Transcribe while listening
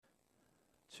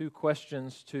Two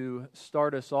questions to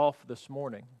start us off this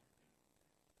morning.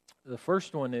 The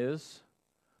first one is,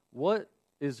 what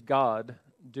is God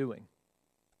doing?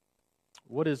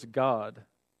 What is God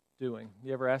doing?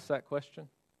 You ever ask that question?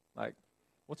 Like,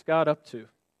 what's God up to?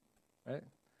 Right?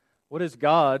 What is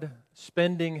God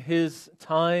spending His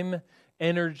time,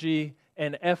 energy,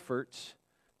 and efforts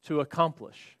to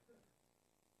accomplish?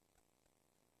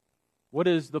 What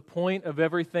is the point of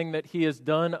everything that He has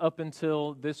done up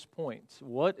until this point?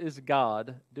 What is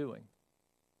God doing?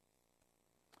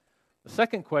 The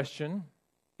second question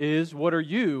is, what are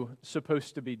you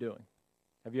supposed to be doing?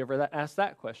 Have you ever asked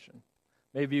that question?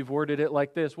 Maybe you've worded it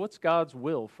like this: what's God's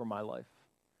will for my life?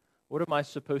 What am I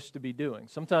supposed to be doing?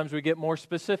 Sometimes we get more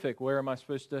specific. Where am I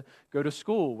supposed to go to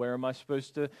school? Where am I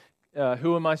supposed to,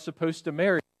 who am I supposed to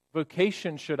marry?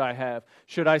 Vocation should I have?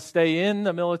 Should I stay in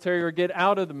the military or get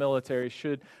out of the military?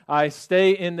 Should I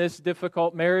stay in this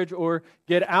difficult marriage or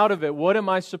get out of it? What am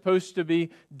I supposed to be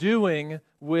doing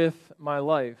with my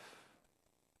life?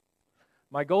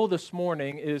 My goal this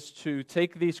morning is to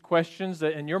take these questions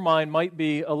that in your mind might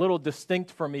be a little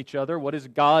distinct from each other. What is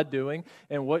God doing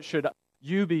and what should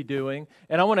you be doing?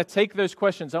 And I want to take those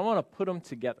questions, I want to put them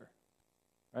together,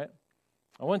 right?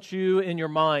 I want you in your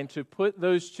mind to put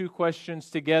those two questions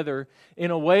together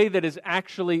in a way that is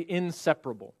actually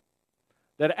inseparable.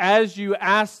 That as you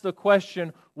ask the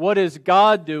question, what is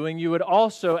God doing, you would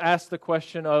also ask the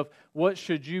question of, what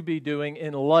should you be doing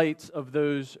in light of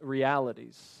those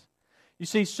realities? You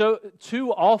see, so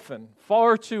too often,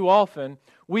 far too often,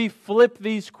 we flip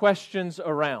these questions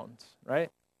around, right?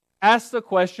 Ask the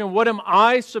question, what am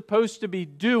I supposed to be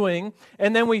doing?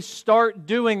 And then we start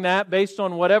doing that based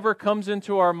on whatever comes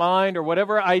into our mind or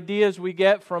whatever ideas we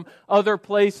get from other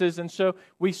places. And so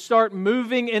we start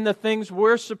moving in the things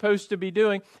we're supposed to be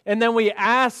doing. And then we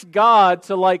ask God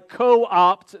to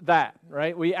co-opt that,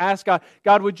 right? We ask God,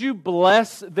 God, would you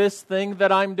bless this thing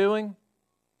that I'm doing?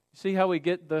 See how we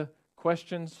get the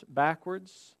questions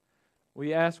backwards?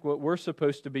 We ask what we're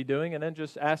supposed to be doing and then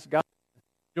just ask God,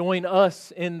 join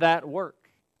us in that work.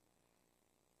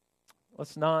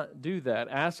 Let's not do that.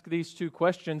 Ask these two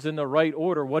questions in the right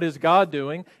order. What is God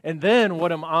doing? And then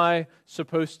what am I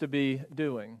supposed to be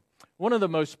doing? One of the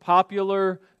most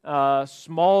popular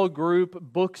small group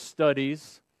book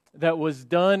studies that was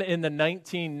done in the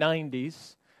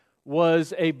 1990s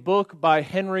was a book by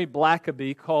Henry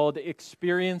Blackaby called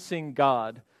Experiencing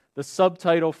God. The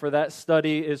subtitle for that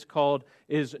study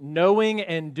is Knowing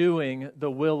and Doing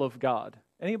the Will of God.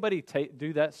 Anybody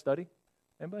do that study?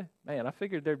 Anybody? Man, I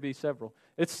figured there'd be several.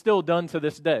 It's still done to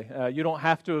this day. You don't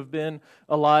have to have been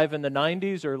alive in the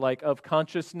 90s or of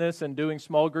consciousness and doing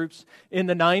small groups in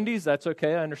the 90s. That's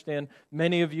okay. I understand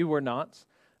many of you were not.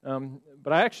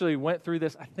 But I actually went through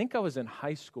this. I think I was in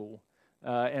high school,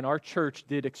 and our church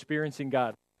did Experiencing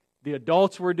God. The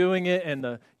adults were doing it, and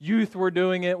the youth were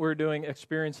doing it. We're doing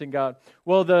Experiencing God.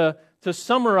 Well, to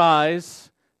summarize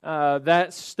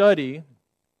that study,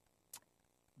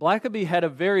 Blackaby had a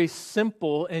very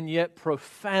simple and yet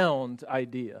profound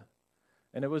idea.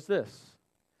 And it was this: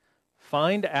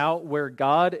 find out where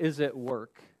God is at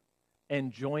work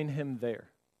and join Him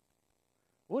there.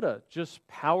 What a just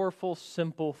powerful,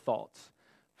 simple thought.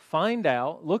 Find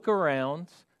out, look around,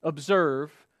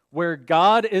 observe where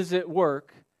God is at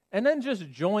work, and then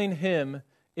just join Him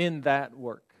in that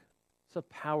work. It's a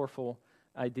powerful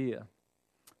idea.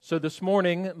 So this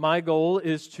morning, my goal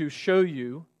is to show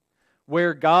you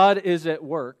where God is at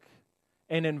work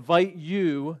and invite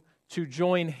you to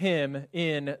join Him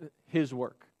in His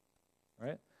work. All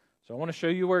right? So I want to show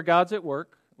you where God's at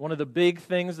work, one of the big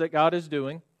things that God is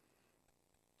doing,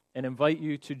 and invite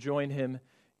you to join Him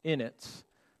in it.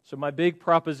 So my big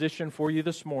proposition for you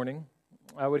this morning,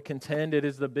 I would contend it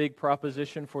is the big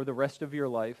proposition for the rest of your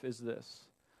life, is this: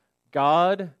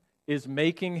 God is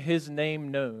making His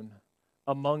name known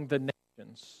among the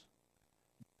nations.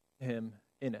 Him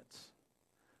in it.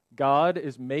 God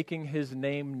is making His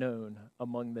name known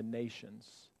among the nations.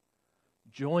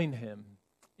 Join Him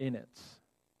in it.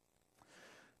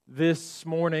 This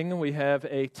morning we have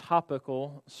a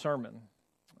topical sermon.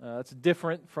 It's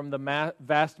different from the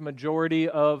vast majority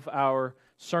of our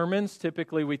sermons.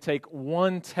 Typically we take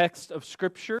one text of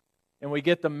Scripture and we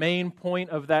get the main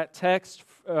point of that text,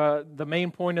 the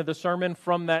main point of the sermon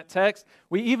from that text.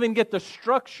 We even get the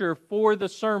structure for the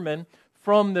sermon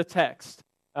from the text.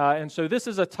 And so this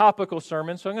is a topical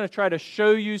sermon, so I'm going to try to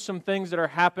show you some things that are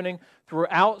happening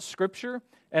throughout Scripture,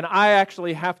 and I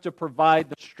actually have to provide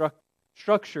the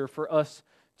structure for us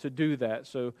to do that.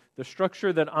 So the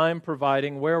structure that I'm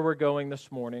providing, where we're going this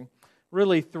morning,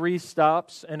 really 3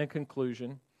 stops and a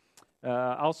conclusion.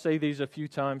 I'll say these a few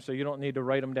times, so you don't need to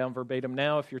write them down verbatim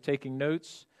now if you're taking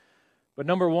notes. But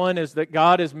number one is that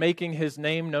God is making His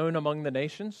name known among the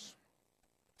nations.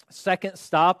 Second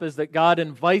stop is that God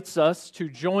invites us to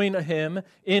join Him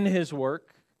in His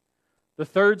work. The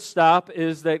third stop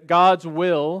is that God's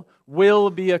will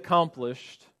be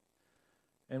accomplished.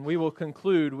 And we will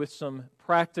conclude with some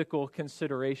practical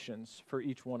considerations for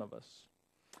each one of us.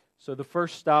 So the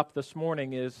first stop this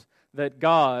morning is that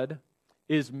God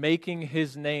is making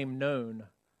His name known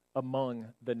among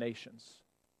the nations.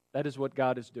 That is what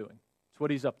God is doing. It's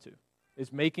what He's up to,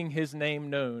 is making His name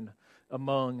known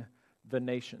among the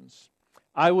nations.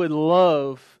 I would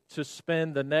love to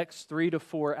spend the next 3 to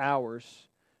 4 hours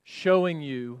showing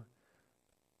you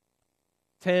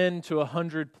 10 to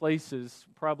 100 places,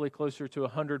 probably closer to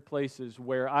 100 places,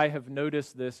 where I have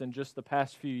noticed this in just the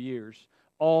past few years,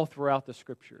 all throughout the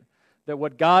Scripture, that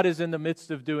what God is in the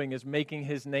midst of doing is making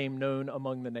His name known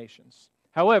among the nations.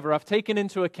 However, I've taken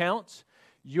into account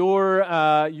your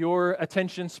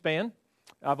attention span.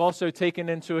 I've also taken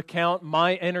into account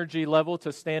my energy level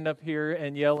to stand up here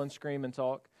and yell and scream and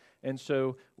talk. And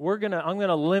so I'm going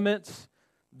to limit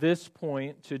this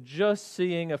point to just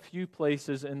seeing a few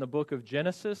places in the book of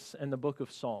Genesis and the book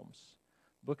of Psalms.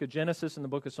 Book of Genesis and the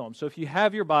book of Psalms. So if you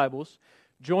have your Bibles,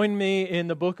 join me in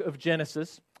the book of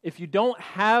Genesis. If you don't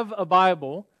have a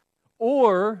Bible,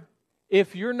 or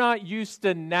if you're not used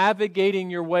to navigating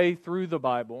your way through the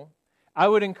Bible, I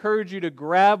would encourage you to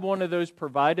grab one of those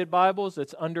provided Bibles.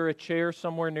 It's under a chair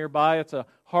somewhere nearby. It's a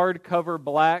hardcover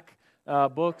black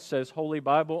book, says Holy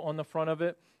Bible on the front of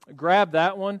it. Grab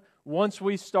that one. Once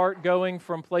we start going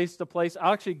from place to place,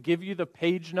 I'll actually give you the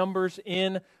page numbers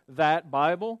in that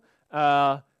Bible.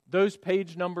 Those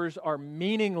page numbers are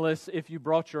meaningless if you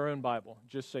brought your own Bible,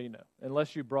 just so you know,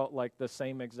 unless you brought like the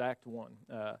same exact one.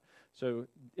 So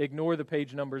ignore the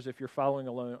page numbers if you're following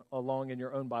along in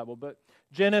your own Bible. But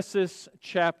Genesis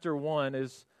chapter 1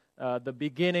 is the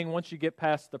beginning. Once you get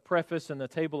past the preface and the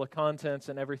table of contents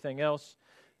and everything else,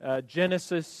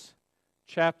 Genesis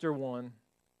chapter 1.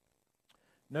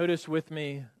 Notice with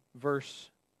me verse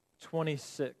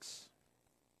 26.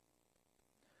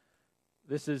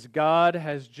 This is God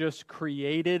has just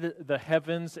created the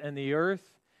heavens and the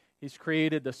earth. He's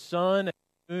created the sun and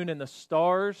the moon and the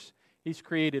stars. He's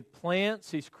created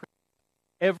plants. He's created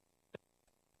every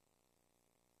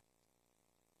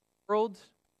world.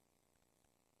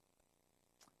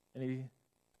 And He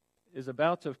is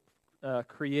about to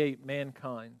create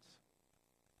mankind.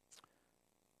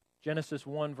 Genesis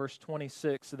 1 verse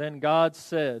 26. Then God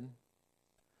said,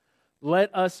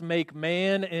 "Let us make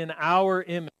man in our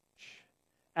image,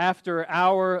 after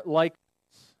our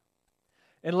likeness,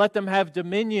 and let them have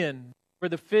dominion over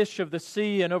the fish of the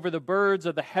sea, and over the birds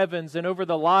of the heavens, and over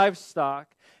the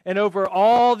livestock, and over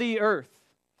all the earth,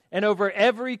 and over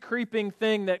every creeping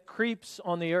thing that creeps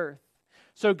on the earth."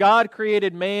 So God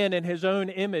created man in His own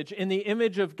image. In the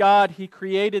image of God He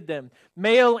created them.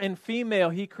 Male and female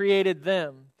He created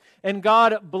them. And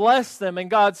God blessed them, and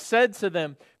God said to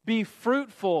them, "Be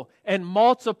fruitful and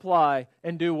multiply,"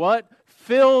 and do what?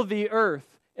 "Fill the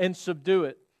earth and subdue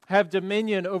it. Have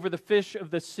dominion over the fish of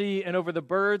the sea, and over the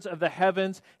birds of the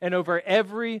heavens, and over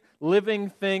every living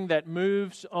thing that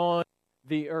moves on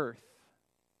the earth."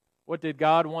 What did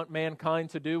God want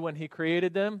mankind to do when He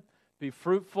created them? Be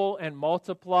fruitful and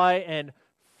multiply and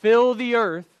fill the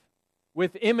earth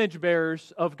with image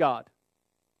bearers of God.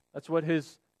 That's what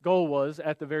His goal was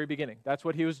at the very beginning. That's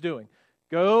what He was doing.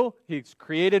 He's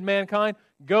created mankind.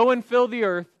 Go and fill the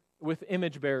earth with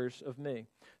image bearers of me.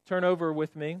 Turn over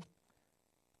with me.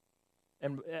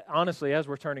 And honestly, as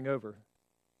we're turning over,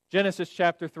 Genesis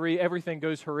chapter 3, everything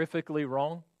goes horrifically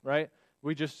wrong, right?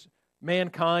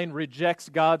 Mankind rejects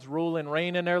God's rule and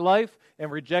reign in their life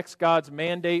and rejects God's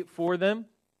mandate for them.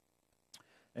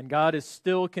 And God is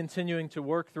still continuing to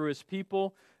work through His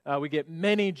people. We get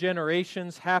many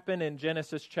generations happen in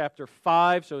Genesis chapter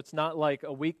 5, so it's not like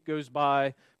a week goes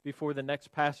by before the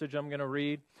next passage I'm going to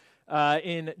read.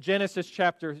 In Genesis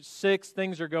chapter 6,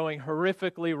 things are going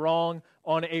horrifically wrong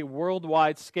on a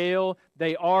worldwide scale.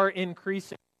 They are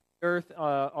increasing. The earth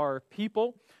are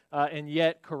people, and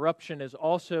yet corruption is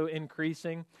also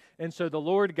increasing. And so the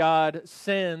Lord God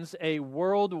sends a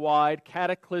worldwide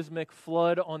cataclysmic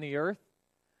flood on the earth,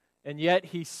 and yet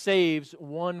He saves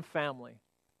one family,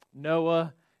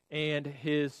 Noah and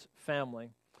his family.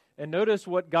 And notice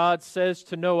what God says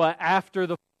to Noah after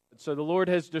the flood. So the Lord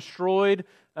has destroyed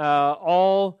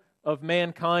all of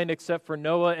mankind except for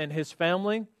Noah and his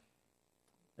family.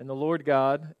 And the Lord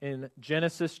God, in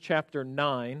Genesis chapter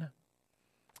 9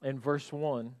 and verse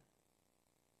 1,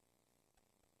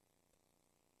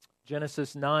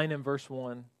 Genesis 9 and verse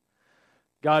 1,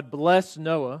 God blessed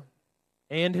Noah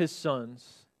and his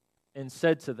sons and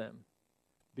said to them,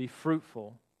 "Be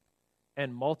fruitful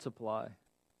and multiply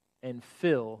and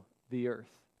fill the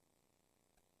earth."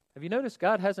 Have you noticed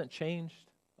God hasn't changed?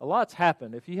 A lot's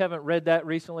happened. If you haven't read that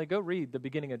recently, go read the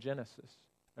beginning of Genesis,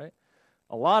 right?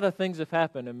 A lot of things have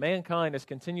happened, and mankind has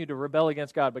continued to rebel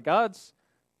against God, but God's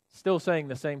still saying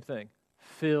the same thing.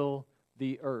 Fill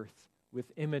the earth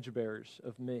with image bearers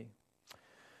of me.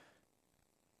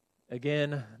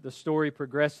 Again, the story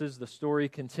progresses, the story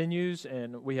continues,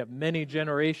 and we have many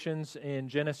generations in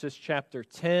Genesis chapter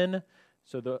 10.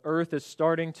 So the earth is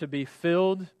starting to be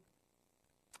filled.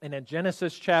 And in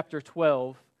Genesis chapter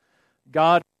 12,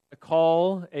 God is going to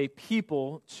call a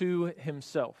people to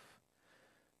himself.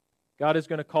 God is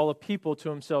going to call a people to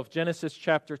himself. Genesis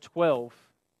chapter 12,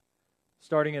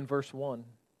 starting in verse 1.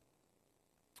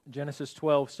 Genesis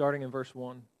 12, starting in verse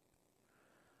 1.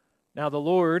 Now the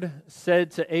Lord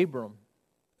said to Abram,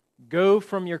 "Go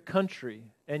from your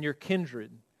country and your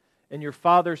kindred and your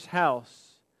father's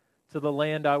house to the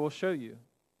land I will show you.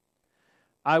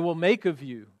 I will make of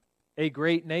you a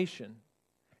great nation,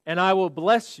 and I will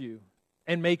bless you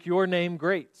and make your name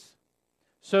great,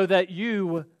 so that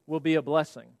you will be a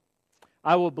blessing.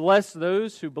 I will bless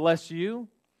those who bless you,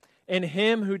 and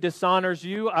him who dishonors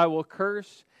you I will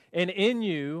curse, and in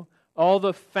you all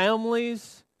the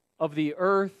families of the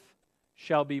earth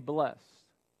shall be blessed."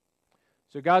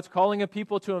 So God's calling a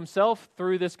people to himself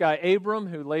through this guy Abram,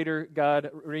 who later God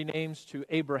renames to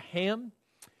Abraham,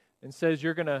 and says,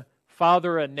 "You're going to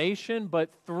father a nation,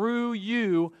 but through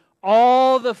you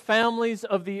all the families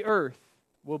of the earth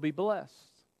will be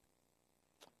blessed."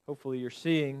 Hopefully you're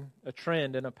seeing a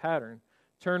trend and a pattern.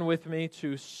 Turn with me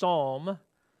to Psalm,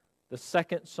 the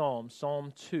second Psalm,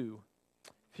 Psalm 2.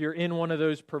 If you're in one of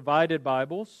those provided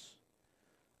Bibles,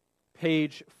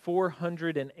 page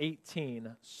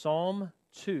 418, Psalm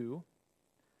 2,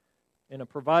 in a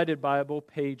provided Bible,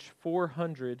 page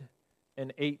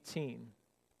 418.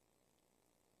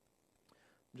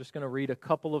 I'm just going to read a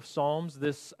couple of Psalms.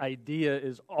 This idea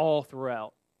is all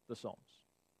throughout the Psalms.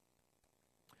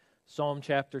 Psalm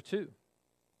chapter 2,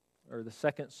 or the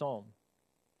second Psalm.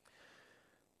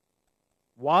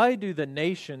 "Why do the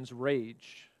nations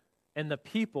rage and the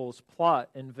peoples plot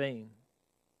in vain?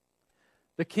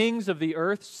 The kings of the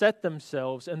earth set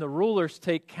themselves, and the rulers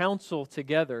take counsel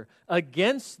together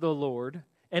against the Lord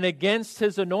and against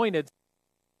his anointed.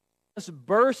 Let us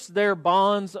burst their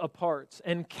bonds apart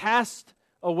and cast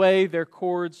away their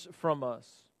cords from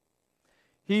us.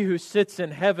 He who sits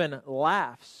in heaven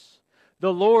laughs.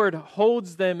 The Lord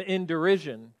holds them in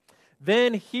derision.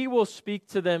 Then he will speak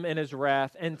to them in his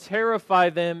wrath and terrify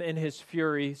them in his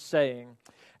fury, saying,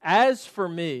 'As for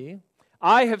me,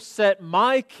 I have set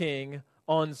my king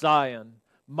on Zion,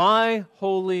 my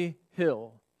holy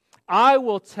hill. I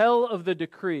will tell of the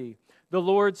decree. The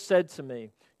Lord said to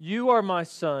me, you are my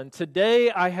son.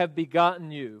 Today I have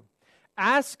begotten you.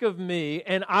 Ask of me,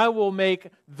 and I will make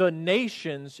the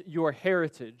nations your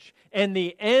heritage, and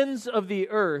the ends of the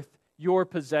earth your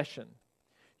possession.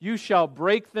 You shall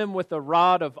break them with a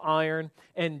rod of iron,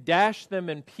 and dash them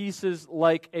in pieces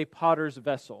like a potter's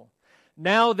vessel.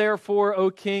 Now therefore, O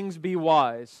kings, be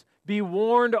wise. Be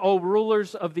warned, O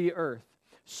rulers of the earth.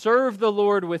 Serve the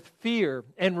Lord with fear,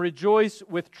 and rejoice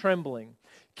with trembling.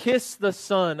 Kiss the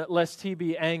Son, lest he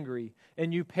be angry,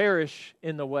 and you perish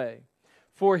in the way.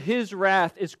 For his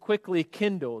wrath is quickly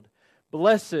kindled.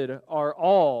 Blessed are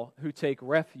all who take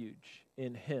refuge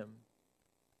in him."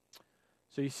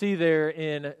 So you see there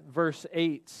in verse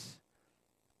 8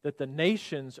 that the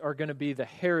nations are going to be the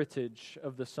heritage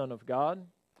of the Son of God.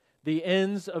 The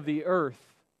ends of the earth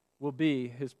will be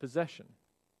his possession.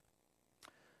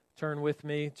 Turn with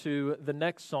me to the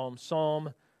next psalm,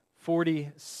 Psalm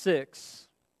 46.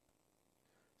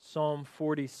 Psalm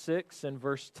 46 and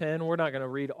verse 10. We're not going to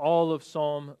read all of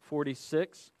Psalm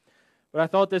 46, but I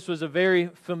thought this was a very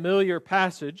familiar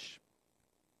passage.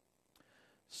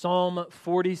 Psalm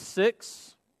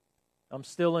 46. I'm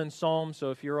still in Psalm, so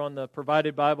if you're on the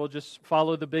provided Bible, just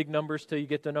follow the big numbers till you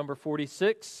get to number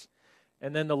 46,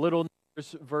 and then the little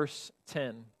numbers, verse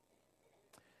 10.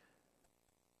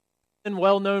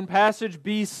 Well-known passage,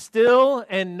 "Be still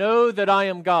and know that I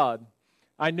am God."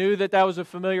 I knew that that was a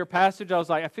familiar passage. I was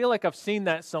like, I feel like I've seen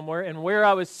that somewhere. And where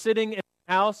I was sitting in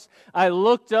the house, I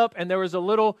looked up and there was a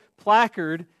little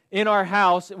placard in our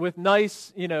house with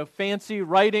nice, fancy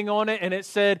writing on it. And it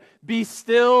said, "Be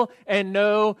still and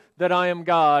know that I am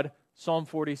God." Psalm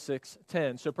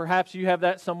 46:10. So perhaps you have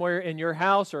that somewhere in your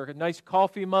house, or a nice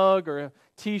coffee mug or a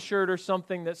t-shirt or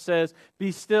something that says,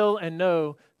 "Be still and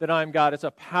know that I am God." It's a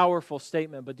powerful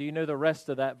statement, but do you know the rest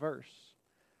of that verse?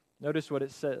 Notice what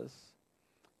it says.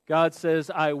 God says,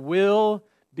 I will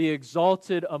be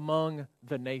exalted among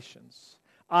the nations.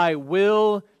 I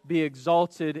will be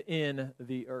exalted in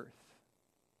the earth.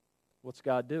 What's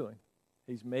God doing?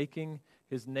 He's making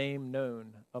His name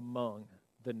known among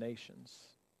the nations.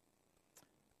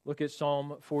 Look at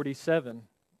Psalm 47,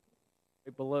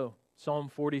 right below. Psalm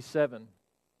 47.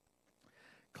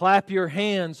 Clap your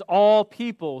hands, all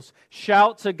peoples.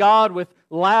 Shout to God with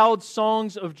loud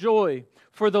songs of joy.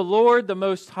 For the Lord, the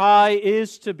Most High,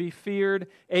 is to be feared,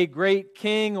 a great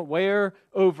king, where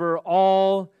over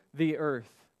all the earth.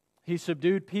 He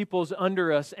subdued peoples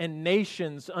under us and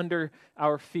nations under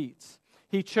our feet.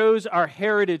 He chose our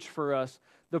heritage for us,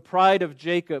 the pride of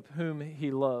Jacob, whom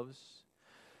He loves.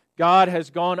 God has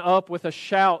gone up with a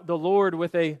shout, the Lord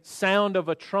with a sound of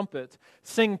a trumpet.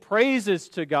 Sing praises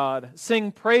to God.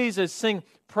 Sing praises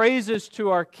to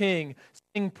our King.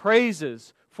 Sing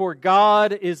praises, for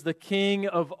God is the King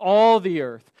of all the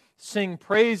earth. Sing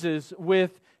praises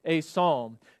with a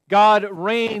psalm. God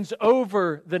reigns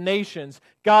over the nations.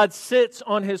 God sits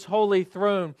on His holy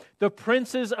throne. The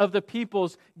princes of the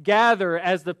peoples gather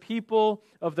as the people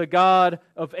of the God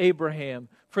of Abraham.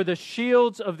 For the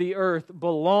shields of the earth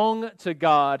belong to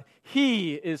God.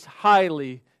 He is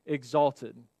highly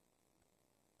exalted.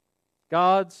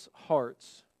 God's heart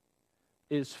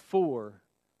is for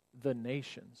the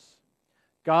nations.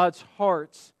 God's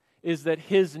heart is that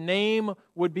His name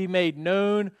would be made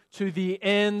known to the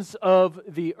ends of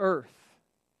the earth.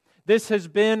 This has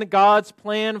been God's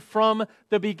plan from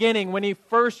the beginning. When He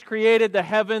first created the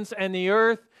heavens and the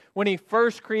earth, when He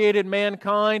first created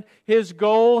mankind, His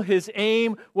goal, His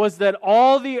aim was that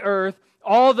all the earth,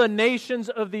 all the nations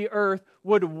of the earth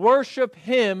would worship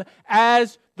Him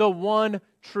as the one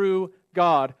true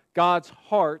God. God's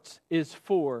heart is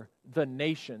for the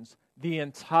nations, the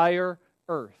entire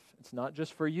earth. It's not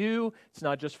just for you. It's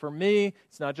not just for me.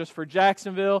 It's not just for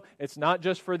Jacksonville. It's not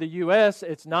just for the U.S.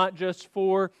 It's not just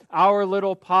for our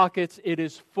little pockets. It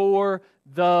is for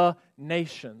the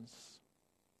nations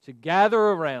to gather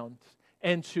around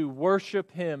and to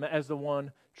worship Him as the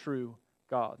one true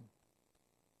God.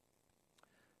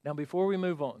 Now, before we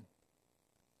move on,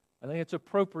 I think it's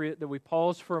appropriate that we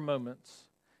pause for a moment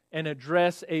and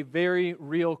address a very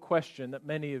real question that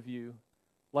many of you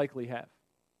likely have.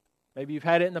 Maybe you've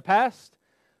had it in the past.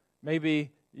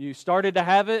 Maybe you started to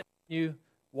have it. You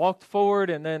walked forward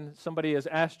and then somebody has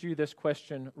asked you this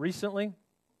question recently.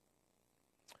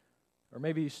 Or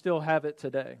maybe you still have it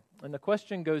today. And the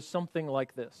question goes something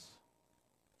like this.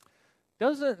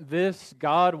 Doesn't this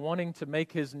God wanting to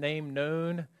make His name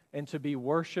known and to be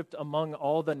worshiped among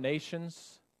all the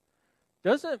nations,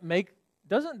 doesn't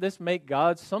this make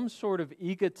God some sort of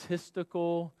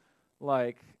egotistical,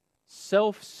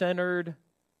 self-centered,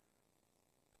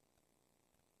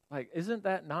 isn't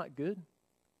that not good?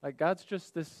 God's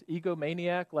just this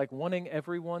egomaniac, wanting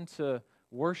everyone to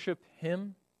worship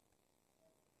Him?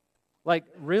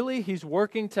 Really, He's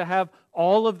working to have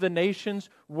all of the nations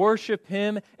worship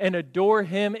Him and adore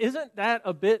Him. Isn't that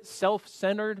a bit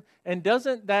self-centered? And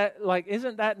isn't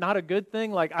that not a good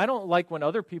thing? I don't like when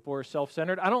other people are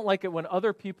self-centered. I don't like it when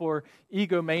other people are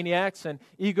egomaniacs and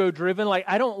ego-driven.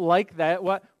 I don't like that.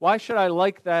 Why should I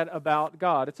like that about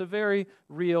God? It's a very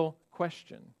real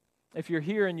question. If you're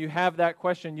here and you have that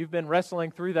question, you've been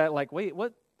wrestling through that, wait,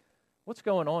 what's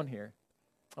going on here?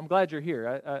 I'm glad you're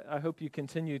here. I hope you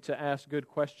continue to ask good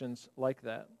questions like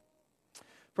that.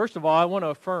 First of all, I want to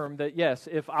affirm that, yes,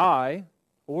 if I,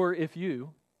 or if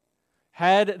you,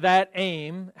 had that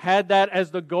aim, had that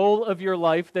as the goal of your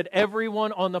life, that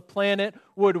everyone on the planet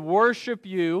would worship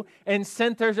you and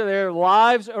center their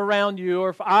lives around you, or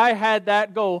if I had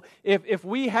that goal, if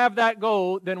we have that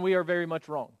goal, then we are very much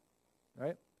wrong,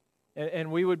 right?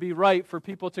 And we would be right for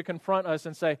people to confront us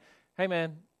and say, hey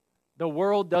man, the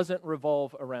world doesn't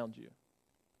revolve around you.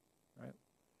 Right?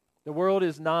 The world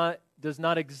does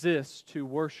not exist to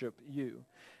worship you.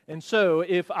 And so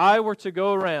if I were to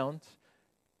go around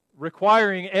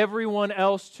requiring everyone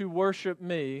else to worship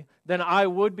me, then I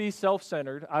would be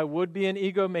self-centered, I would be an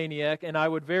egomaniac, and I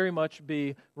would very much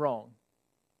be wrong.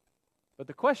 But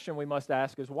the question we must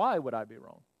ask is, why would I be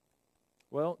wrong?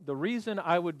 Well, the reason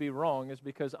I would be wrong is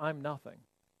because I'm nothing.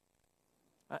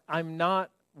 I'm not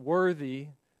worthy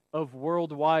of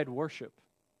worldwide worship.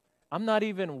 I'm not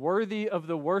even worthy of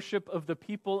the worship of the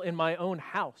people in my own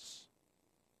house.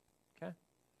 Okay?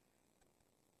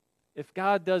 If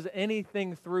God does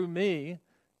anything through me,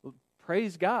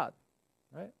 praise God,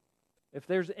 right? If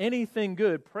there's anything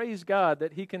good, praise God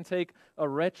that He can take a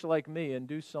wretch like me and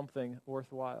do something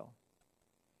worthwhile.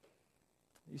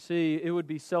 You see, it would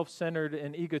be self-centered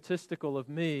and egotistical of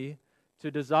me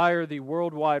to desire the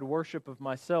worldwide worship of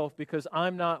myself, because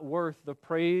I'm not worth the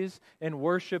praise and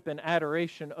worship and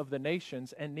adoration of the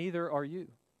nations, and neither are you.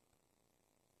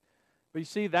 But you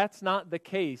see, that's not the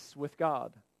case with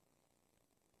God.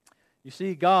 You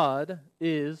see, God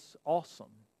is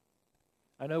awesome.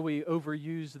 I know we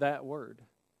overuse that word,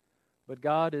 but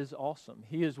God is awesome.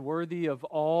 He is worthy of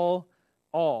all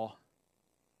awe.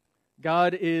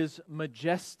 God is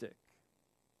majestic.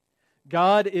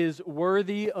 God is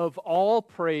worthy of all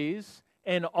praise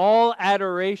and all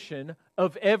adoration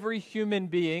of every human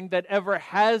being that ever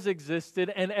has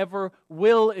existed and ever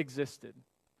will existed.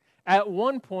 At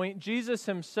one point, Jesus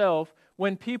himself,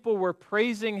 when people were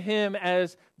praising him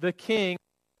as the king,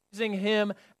 praising him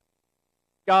as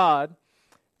God,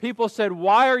 people said,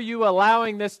 "Why are you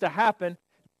allowing this to happen?"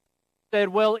 He said,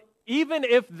 "Well, even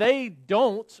if they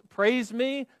don't praise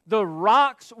me, the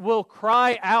rocks will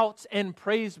cry out and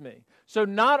praise me." So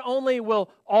not only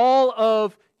will all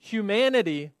of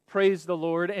humanity praise the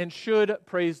Lord and should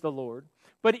praise the Lord,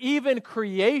 but even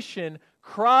creation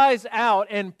cries out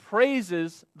and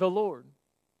praises the Lord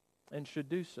and should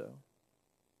do so.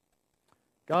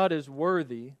 God is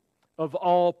worthy of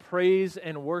all praise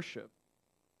and worship.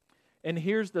 And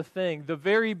here's the thing, the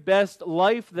very best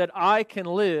life that I can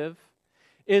live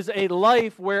is a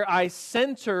life where I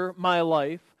center my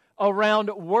life around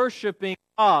worshiping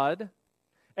God,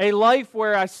 a life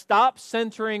where I stop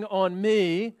centering on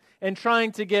me and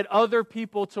trying to get other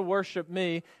people to worship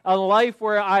me, a life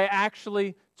where I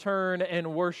actually turn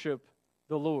and worship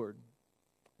the Lord.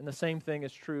 And the same thing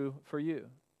is true for you.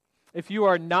 If you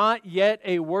are not yet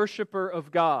a worshiper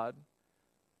of God,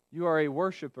 you are a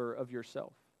worshiper of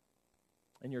yourself.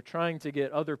 And you're trying to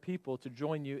get other people to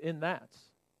join you in that.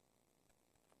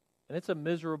 And it's a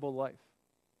miserable life.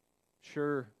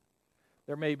 Sure,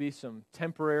 there may be some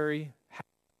temporary happiness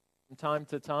from time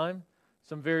to time,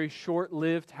 some very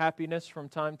short-lived happiness from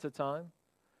time to time,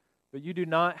 but you do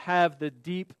not have the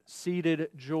deep-seated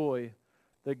joy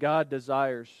that God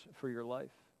desires for your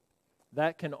life.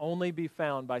 That can only be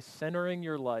found by centering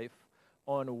your life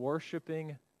on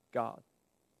worshiping God.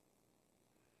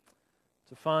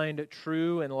 To find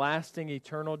true and lasting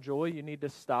eternal joy, you need to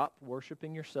stop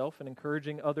worshiping yourself and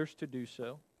encouraging others to do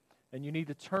so. And you need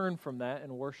to turn from that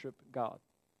and worship God.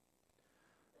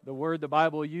 The word the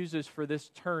Bible uses for this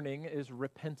turning is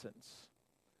repentance.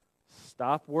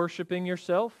 Stop worshiping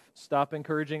yourself. Stop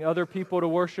encouraging other people to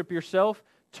worship yourself.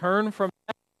 Turn from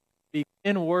that.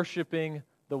 Begin worshiping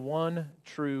the one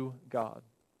true God.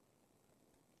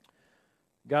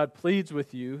 God pleads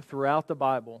with you throughout the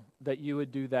Bible that you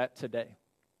would do that today.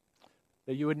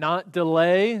 That you would not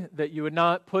delay, that you would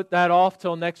not put that off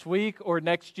till next week or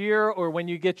next year or when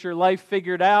you get your life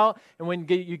figured out and when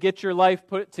you get your life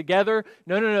put together.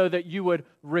 No, that you would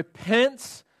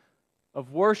repent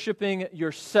of worshiping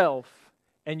yourself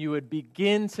and you would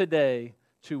begin today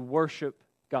to worship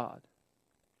God.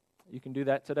 You can do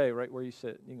that today right where you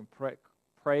sit. You can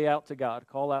pray out to God,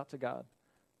 call out to God.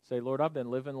 Say, "Lord, I've been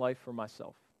living life for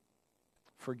myself.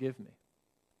 Forgive me.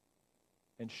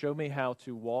 And show me how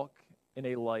to walk in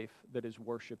a life that is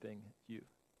worshiping you."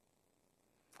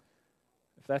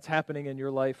 If that's happening in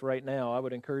your life right now, I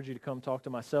would encourage you to come talk to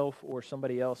myself or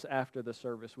somebody else after the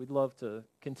service. We'd love to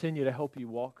continue to help you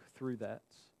walk through that.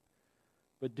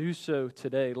 But do so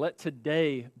today. Let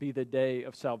today be the day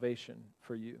of salvation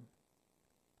for you.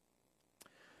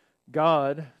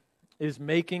 God is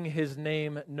making His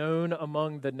name known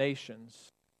among the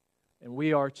nations, and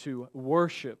we are to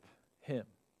worship Him.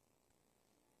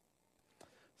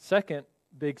 Second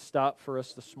big stop for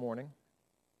us this morning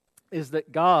is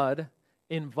that God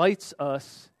invites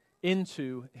us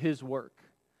into His work.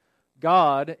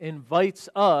 God invites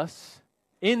us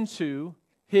into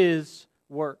His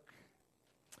work.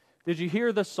 Did you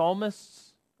hear the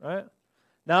psalmists, right?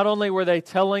 Not only were they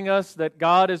telling us that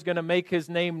God is going to make His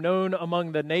name known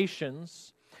among the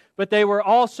nations, but they were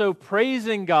also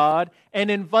praising God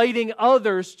and inviting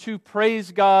others to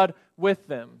praise God with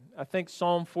them. I think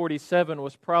Psalm 47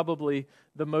 was probably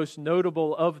the most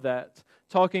notable of that,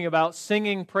 talking about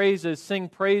singing praises, sing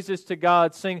praises to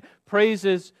God, sing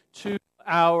praises to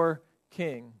our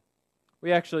King.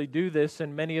 We actually do this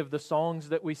in many of the songs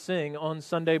that we sing on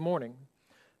Sunday morning.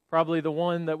 Probably the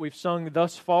one that we've sung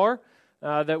thus far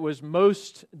that was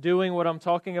most doing what I'm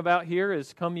talking about here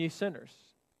is "Come Ye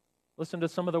Sinners." Listen to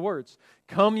some of the words.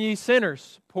 "Come ye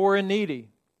sinners, poor and needy.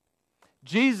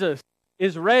 Jesus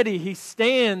is ready. He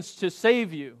stands to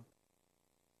save you."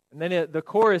 And then the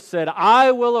chorus said,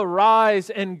 "I will arise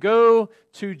and go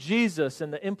to Jesus."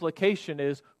 And the implication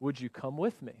is, would you come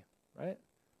with me? Right?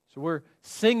 So we're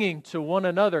singing to one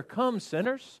another, "Come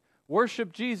sinners,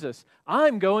 Worship Jesus.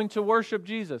 I'm going to worship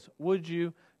Jesus. Would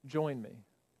you join me?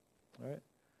 All right.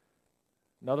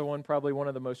 Another one, probably one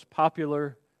of the most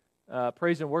popular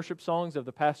praise and worship songs of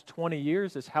the past 20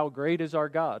 years is How Great Is Our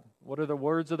God. What are the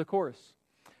words of the chorus?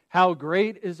 How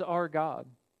great is our God.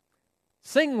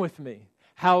 Sing with me.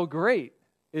 How great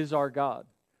is our God.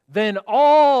 Then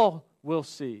all will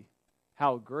see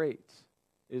how great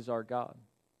is our God.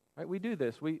 Right? We do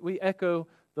this. We echo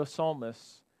the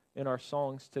psalmists in our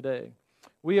songs today.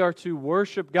 We are to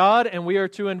worship God, and we are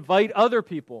to invite other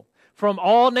people from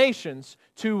all nations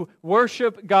to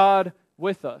worship God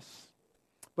with us.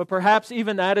 But perhaps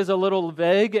even that is a little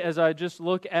vague as I just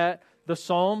look at the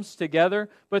Psalms together.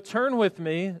 But turn with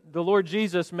me. The Lord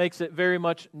Jesus makes it very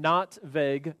much not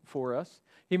vague for us.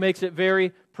 He makes it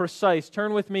very precise.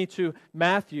 Turn with me to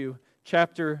Matthew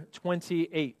chapter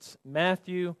 28.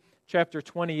 Matthew chapter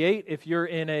 28, if you're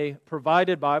in a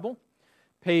provided Bible,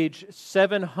 page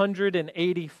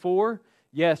 784.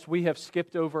 Yes, we have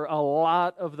skipped over a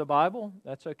lot of the Bible.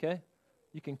 That's okay.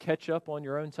 You can catch up on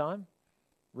your own time.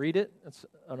 Read it. It's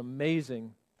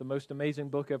the most amazing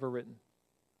book ever written.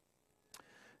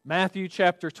 Matthew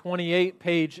chapter 28,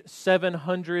 page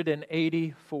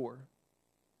 784.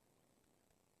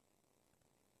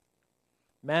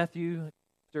 Matthew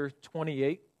chapter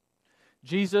 28.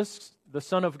 Jesus, the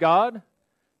Son of God,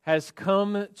 has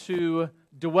come to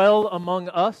dwell among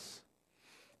us.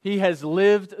 He has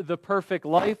lived the perfect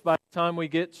life by the time we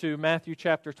get to Matthew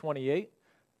chapter 28.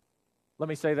 Let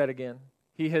me say that again.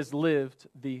 He has lived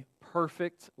the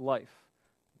perfect life.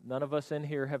 None of us in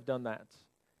here have done that.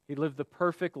 He lived the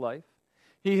perfect life.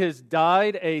 He has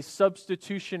died a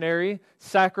substitutionary,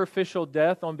 sacrificial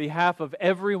death on behalf of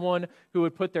everyone who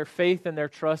would put their faith and their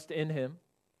trust in Him.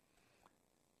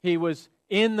 He was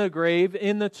in the grave,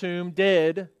 in the tomb,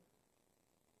 dead.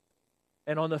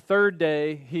 And on the third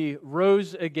day, He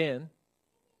rose again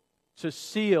to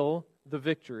seal the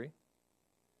victory.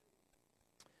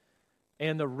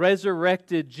 And the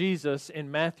resurrected Jesus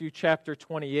in Matthew chapter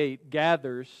 28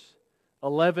 gathers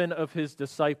 11 of His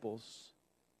disciples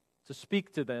to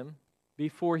speak to them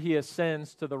before He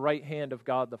ascends to the right hand of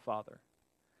God the Father.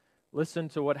 Listen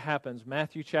to what happens.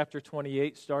 Matthew chapter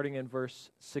 28, starting in verse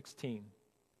 16.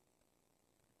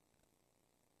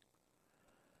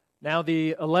 Now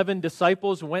the 11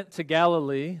 disciples went to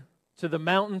Galilee, to the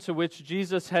mountain to which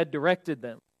Jesus had directed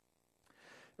them.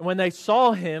 And when they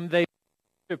saw Him, they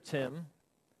worshipped Him,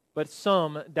 but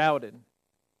some doubted.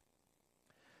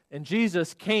 And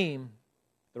Jesus came,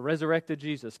 the resurrected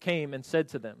Jesus came and said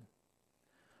to them,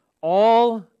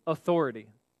 all authority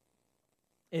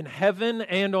in heaven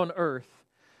and on earth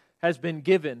has been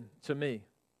given to me.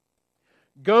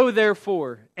 Go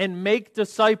therefore and make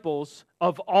disciples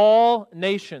of all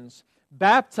nations,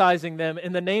 baptizing them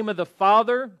in the name of the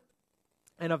Father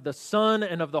and of the Son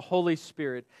and of the Holy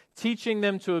Spirit, teaching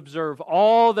them to observe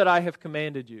all that I have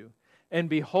commanded you. And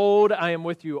behold, I am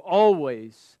with you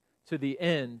always to the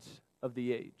end of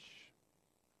the age.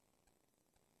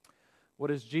 What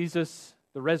does Jesus,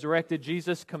 the resurrected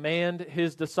Jesus, command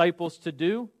His disciples to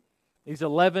do? These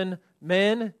 11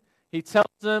 men, He tells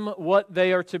them what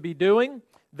they are to be doing.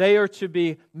 They are to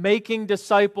be making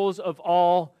disciples of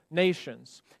all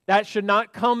nations. That should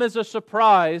not come as a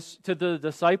surprise to the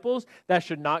disciples. That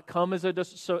should not come as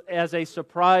a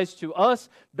surprise to us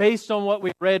based on what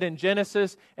we read in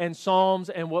Genesis and Psalms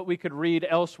and what we could read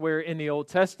elsewhere in the Old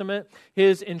Testament.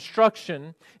 His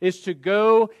instruction is to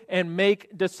go and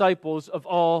make disciples of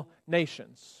all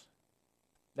nations.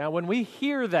 Now, when we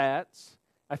hear that,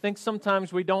 I think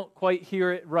sometimes we don't quite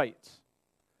hear it right.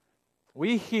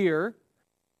 We hear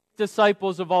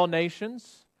disciples of all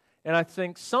nations. And I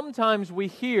think sometimes we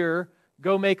hear,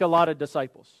 go make a lot of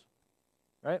disciples.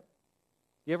 Right?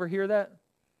 You ever hear that?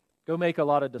 Go make a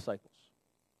lot of disciples.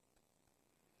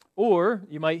 Or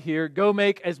you might hear, go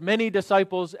make as many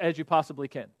disciples as you possibly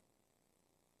can.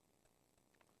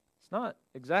 It's not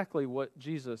exactly what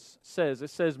Jesus says. It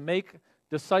says, make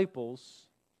disciples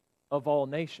of all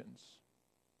nations.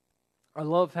 I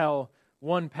love how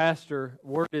one pastor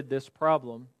worded this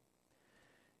problem.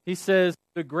 He says,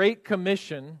 the Great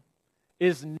Commission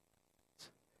is not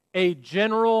a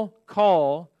general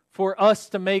call for us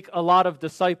to make a lot of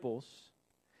disciples.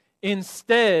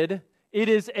 Instead, it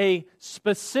is a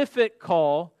specific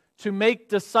call to make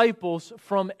disciples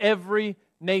from every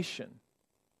nation.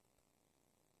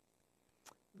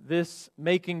 This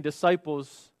making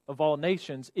disciples of all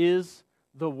nations is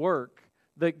the work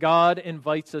that God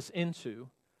invites us into.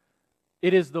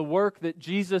 It is the work that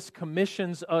Jesus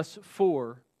commissions us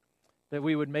for, that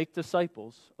we would make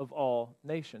disciples of all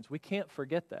nations. We can't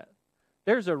forget that.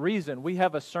 There's a reason we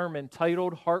have a sermon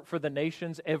titled Heart for the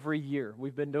Nations every year.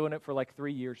 We've been doing it for like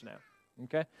 3 years now,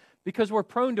 okay? Because we're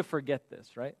prone to forget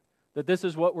this, right? That this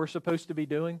is what we're supposed to be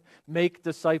doing, make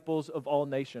disciples of all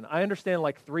nations. I understand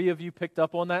like 3 of you picked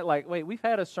up on that. Like, wait, we've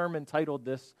had a sermon titled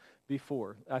this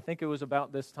before. I think it was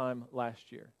about this time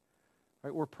last year.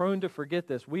 Right? We're prone to forget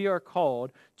this. We are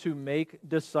called to make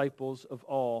disciples of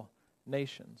all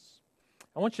nations.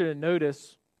 I want you to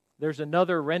notice there's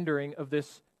another rendering of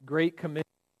this great commission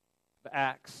of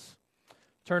Acts.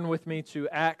 Turn with me to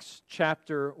Acts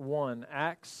chapter 1.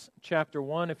 Acts chapter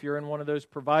 1, if you're in one of those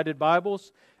provided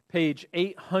Bibles, page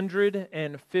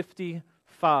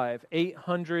 855.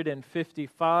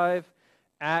 855,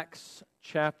 Acts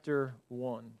chapter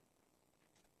 1.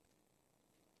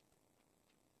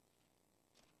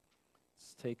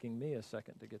 It's taking me a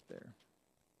second to get there.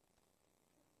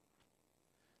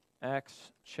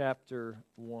 Acts chapter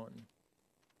 1.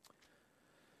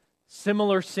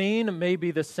 Similar scene,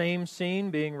 maybe the same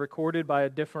scene being recorded by a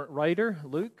different writer,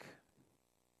 Luke.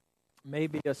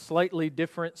 Maybe a slightly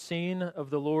different scene of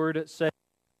the Lord saying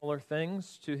similar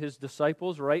things to his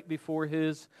disciples right before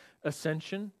his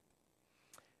ascension.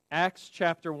 Acts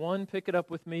chapter 1, pick it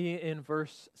up with me in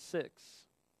verse 6.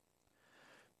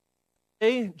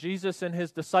 Jesus and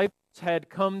his disciples had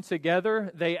come together.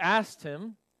 They asked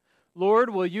him,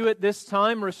 Lord, will you at this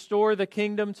time restore the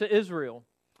kingdom to Israel?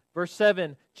 Verse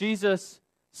 7, Jesus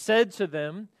said to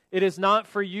them, it is not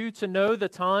for you to know the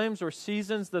times or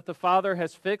seasons that the Father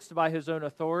has fixed by his own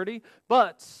authority,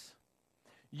 but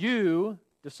you,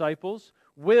 disciples,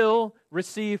 will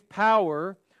receive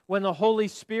power when the Holy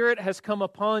Spirit has come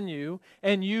upon you,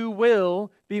 and you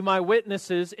will be my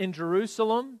witnesses in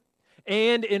Jerusalem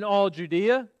and in all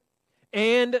Judea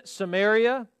and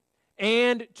Samaria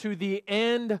and to the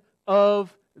end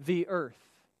of the earth.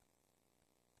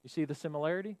 You see the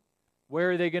similarity? Where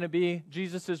are they going to be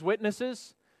Jesus'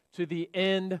 witnesses? To the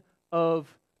end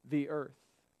of the earth.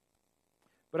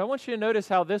 But I want you to notice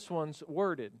how this one's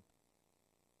worded.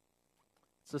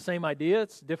 It's the same idea,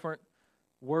 it's different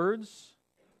words.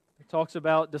 It talks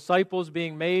about disciples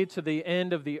being made to the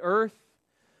end of the earth.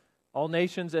 All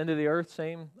nations, end of the earth,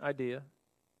 same idea.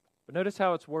 But notice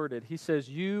how it's worded. He says,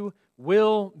 you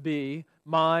will be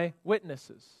my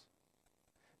witnesses.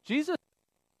 Jesus is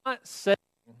not saying,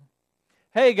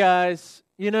 hey guys,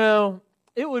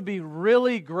 it would be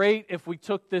really great if we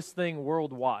took this thing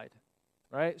worldwide,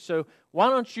 right? So why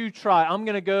don't you try? I'm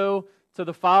going to go to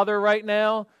the Father right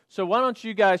now, so why don't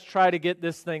you guys try to get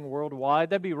this thing worldwide?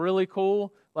 That'd be really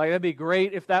cool. Like, that'd be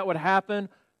great if that would happen.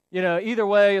 Either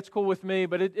way, it's cool with me,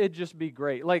 but it'd just be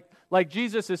great. Like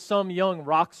Jesus is some young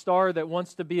rock star that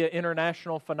wants to be an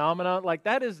international phenomenon. Like,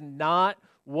 that is not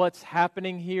what's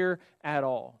happening here at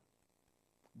all.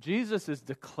 Jesus is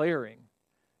declaring,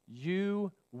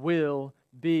 you will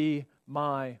be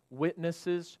my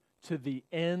witnesses to the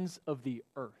ends of the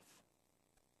earth.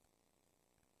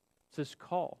 It's his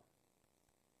call.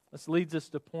 This leads us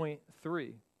to point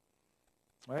 3.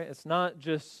 Right? It's not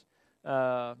just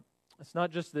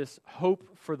this hope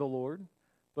for the Lord,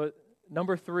 but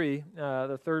number 3,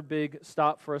 the third big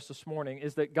stop for us this morning,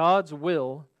 is that God's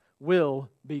will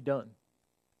be done.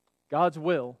 God's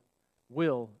will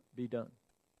be done.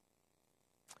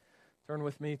 Turn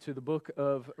with me to the book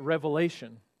of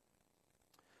Revelation.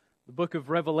 The book of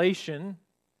Revelation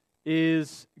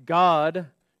is God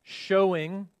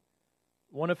showing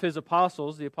one of his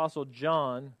apostles, the apostle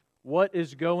John, what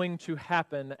is going to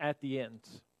happen at the end.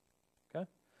 Okay?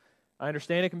 I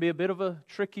understand it can be a bit of a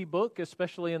tricky book,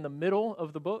 especially in the middle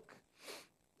of the book.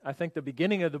 I think the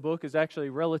beginning of the book is actually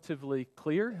relatively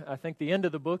clear. I think the end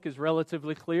of the book is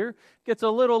relatively clear. Gets a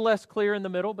little less clear in the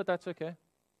middle, but that's okay.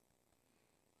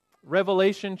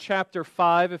 Revelation chapter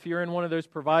 5, if you're in one of those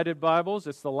provided Bibles,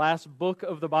 it's the last book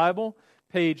of the Bible,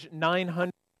 page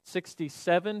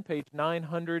 967, page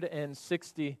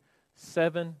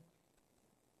 967.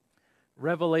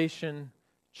 Revelation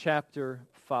chapter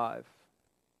 5.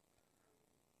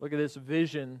 Look at this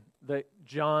vision that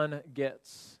John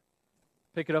gets.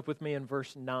 Pick it up with me in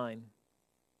verse 9.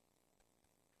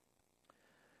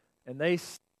 And they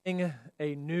sing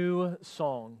a new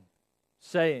song,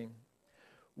 saying,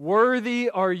 worthy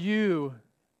are you,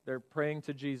 they're praying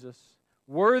to Jesus,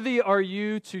 worthy are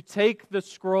you to take the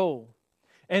scroll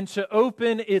and to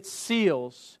open its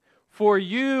seals. For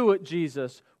you,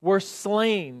 Jesus, were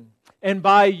slain, and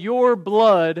by your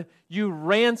blood you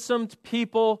ransomed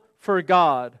people for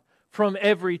God from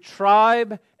every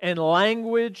tribe and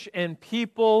language and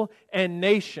people and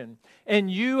nation.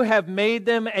 And you have made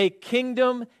them a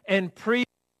kingdom and priests,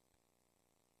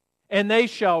 and they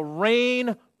shall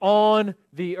reign on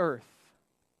the earth.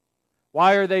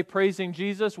 Why are they praising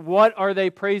Jesus? What are they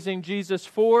praising Jesus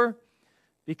for?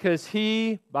 Because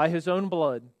He, by His own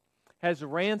blood, has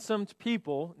ransomed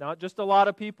people, not just a lot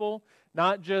of people,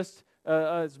 not just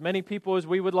as many people as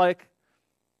we would like,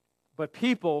 but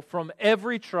people from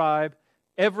every tribe,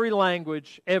 every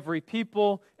language, every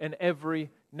people, and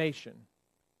every nation.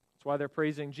 That's why they're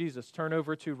praising Jesus. Turn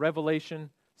over to Revelation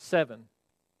 7.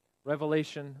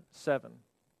 Revelation 7.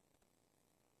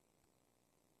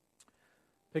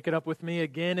 Pick it up with me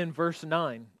again in verse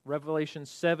 9. Revelation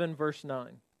 7, verse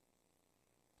 9.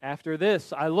 After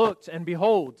this I looked, and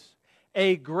behold,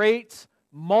 a great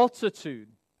multitude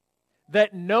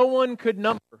that no one could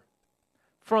number,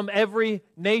 from every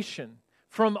nation,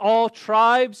 from all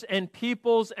tribes and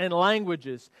peoples and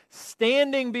languages,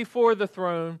 standing before the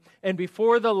throne and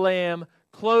before the Lamb,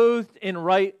 clothed in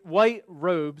white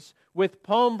robes, with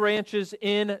palm branches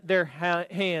in their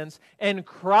hands, and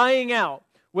crying out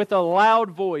with a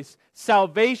loud voice,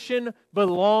 "Salvation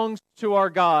belongs to our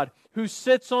God, who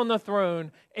sits on the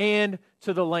throne, and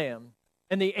to the Lamb."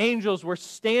 And the angels were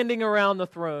standing around the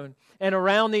throne and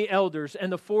around the elders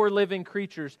and the four living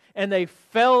creatures, and they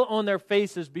fell on their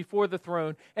faces before the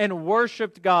throne and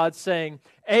worshiped God, saying,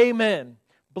 "Amen.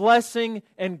 Blessing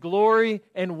and glory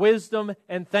and wisdom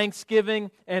and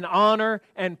thanksgiving and honor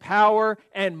and power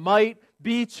and might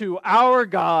be to our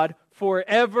God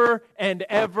forever and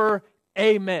ever.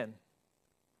 Amen."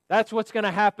 That's what's going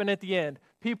to happen at the end.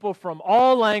 People from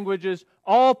all languages,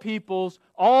 all peoples,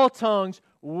 all tongues,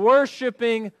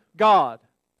 worshiping God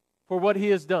for what He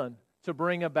has done to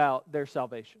bring about their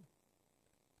salvation.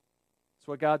 That's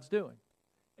what God's doing.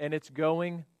 And it's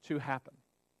going to happen.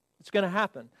 It's going to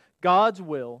happen. God's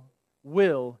will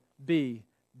be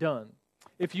done.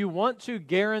 If you want to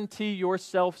guarantee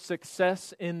yourself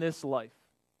success in this life,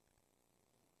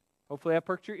 hopefully I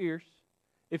perked your ears.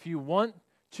 If you want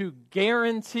to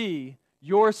guarantee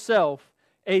yourself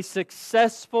a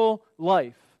successful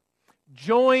life,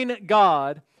 join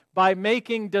God by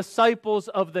making disciples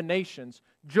of the nations.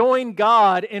 Join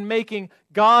God in making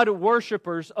God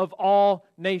worshipers of all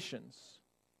nations.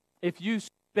 If you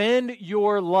spend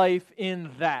your life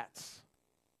in that,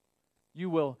 you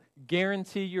will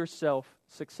guarantee yourself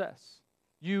success.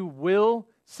 You will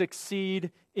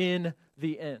succeed in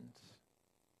the end.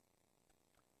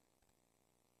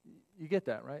 You get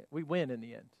that, right? We win in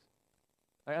the end.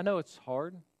 I know it's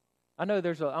hard. I know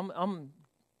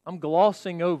I'm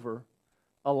glossing over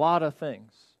a lot of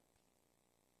things.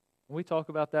 We talk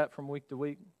about that from week to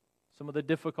week, some of the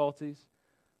difficulties,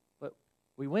 but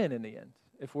we win in the end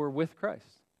if we're with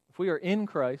Christ. If we are in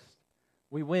Christ,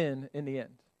 we win in the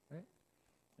end, right?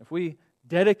 If we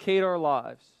dedicate our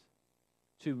lives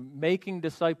to making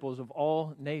disciples of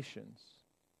all nations,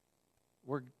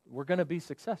 we're going to be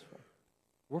successful.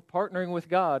 We're partnering with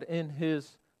God in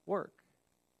His work.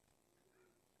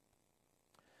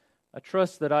 I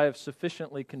trust that I have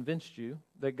sufficiently convinced you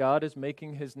that God is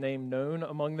making His name known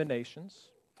among the nations.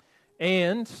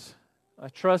 And I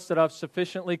trust that I've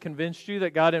sufficiently convinced you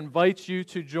that God invites you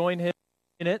to join Him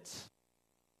in it.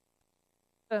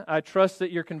 I trust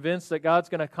that you're convinced that God's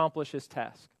going to accomplish His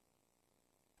task.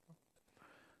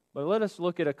 But let us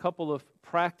look at a couple of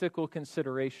practical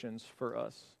considerations for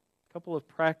us. A couple of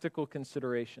practical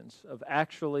considerations of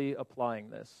actually applying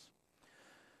this.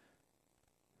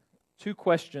 2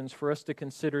 questions for us to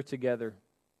consider together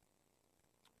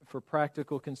for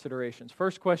practical considerations.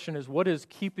 First question is, what is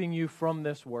keeping you from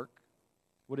this work?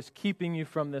 What is keeping you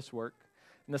from this work?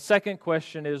 And the second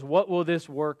question is, what will this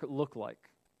work look like?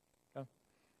 Okay.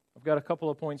 I've got a couple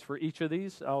of points for each of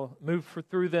these. I'll move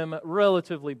through them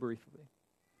relatively briefly.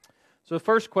 So the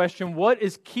first question, what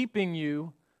is keeping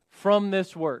you from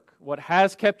this work? What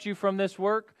has kept you from this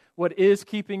work? What is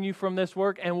keeping you from this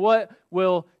work? And what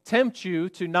will tempt you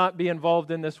to not be involved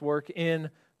in this work in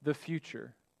the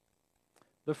future?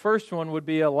 The first one would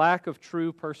be a lack of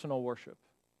true personal worship.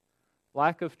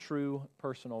 Lack of true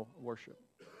personal worship.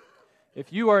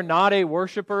 If you are not a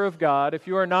worshiper of God, if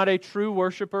you are not a true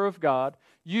worshiper of God,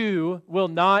 you will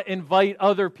not invite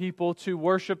other people to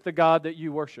worship the God that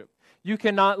you worship. You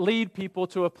cannot lead people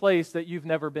to a place that you've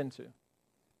never been to.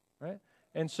 Right?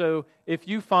 And so if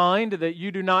you find that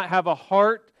you do not have a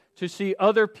heart to see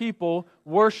other people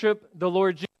worship the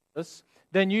Lord Jesus,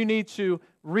 then you need to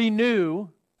renew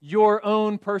your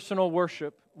own personal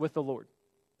worship with the Lord.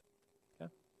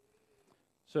 Okay?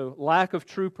 So lack of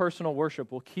true personal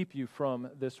worship will keep you from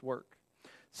this work.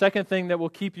 Second thing that will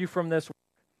keep you from this work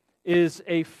is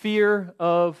a fear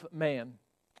of man.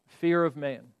 Fear of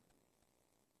man.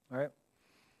 All right?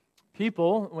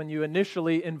 People, when you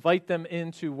initially invite them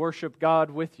in to worship God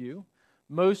with you,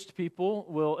 most people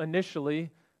will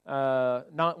initially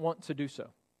not want to do so.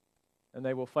 And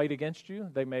they will fight against you.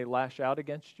 They may lash out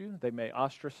against you. They may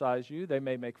ostracize you. They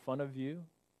may make fun of you.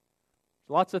 There's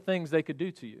lots of things they could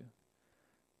do to you.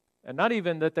 And not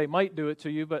even that they might do it to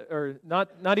you, or not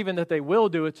even that they will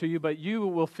do it to you, but you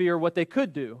will fear what they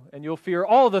could do. And you'll fear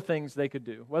all the things they could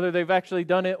do, whether they've actually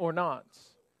done it or not.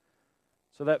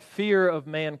 So that fear of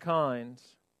mankind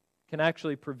can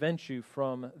actually prevent you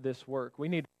from this work. We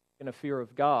need to be in a fear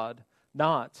of God,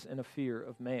 not in a fear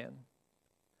of man.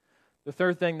 The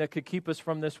third thing that could keep us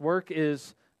from this work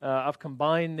is, I've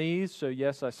combined these, so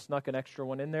yes, I snuck an extra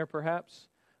one in there perhaps.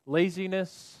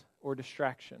 Laziness or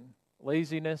distraction.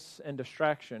 Laziness and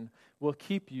distraction will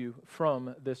keep you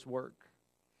from this work.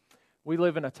 We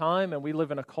live in a time and we live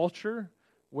in a culture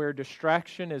where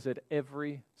distraction is at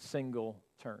every single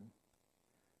turn.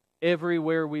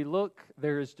 Everywhere we look,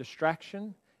 there is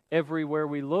distraction. Everywhere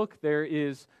we look, there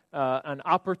is an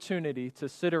opportunity to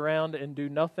sit around and do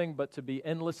nothing but to be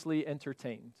endlessly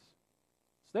entertained.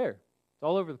 It's there. It's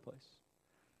all over the place.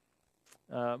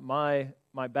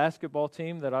 My basketball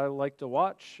team that I like to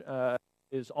watch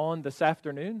is on this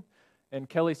afternoon. And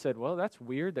Kelly said, well, that's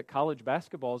weird that college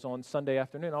basketball is on Sunday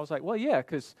afternoon. I was like, well, yeah,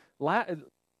 because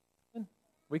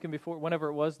weekend before, whenever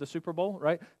it was, the Super Bowl,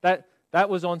 right? That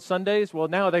was on Sundays. Well,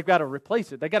 now they've got to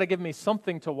replace it. They've got to give me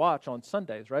something to watch on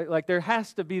Sundays, right? Like there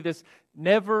has to be this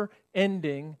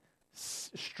never-ending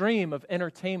stream of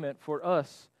entertainment for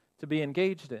us to be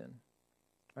engaged in,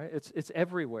 right? It's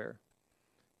everywhere.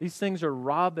 These things are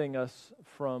robbing us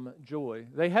from joy.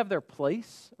 They have their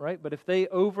place, right? But if they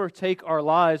overtake our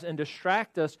lives and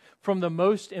distract us from the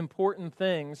most important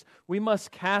things, we must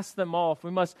cast them off.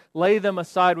 We must lay them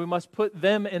aside. We must put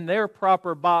them in their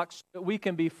proper box so that we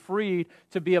can be freed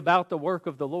to be about the work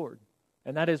of the Lord.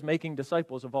 And that is making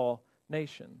disciples of all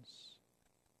nations.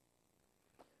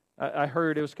 I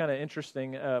heard, it was kind of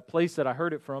interesting, place that I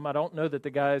heard it from. I don't know that the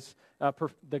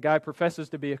guy professes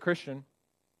to be a Christian.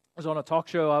 I was on a talk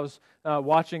show I was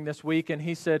watching this week, and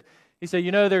he said,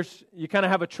 you know, you kind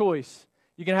of have a choice.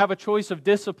 You can have a choice of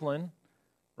discipline,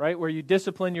 right, where you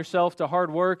discipline yourself to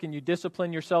hard work and you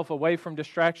discipline yourself away from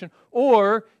distraction,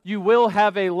 or you will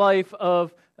have a life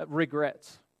of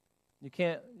regrets. You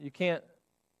can't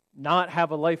not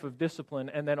have a life of discipline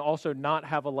and then also not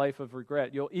have a life of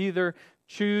regret. You'll either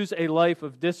choose a life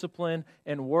of discipline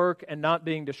and work and not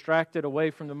being distracted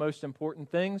away from the most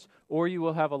important things, or you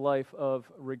will have a life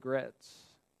of regrets.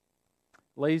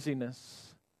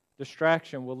 Laziness,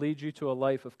 distraction will lead you to a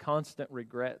life of constant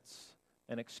regrets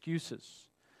and excuses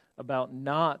about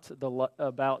not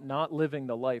living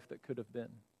the life that could have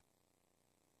been.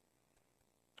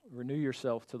 Renew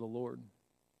yourself to the Lord.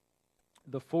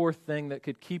 The fourth thing that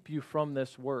could keep you from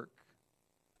this work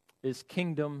is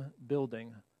kingdom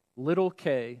building. Little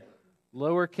k,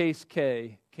 lowercase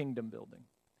k, kingdom building.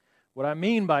 What I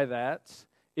mean by that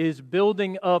is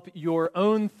building up your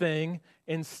own thing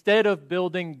instead of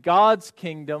building God's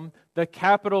kingdom, the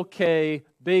capital K,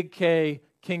 big K,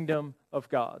 kingdom of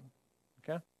God.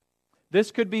 Okay?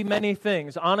 This could be many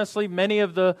things. Honestly, many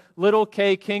of the little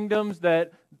k kingdoms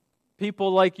that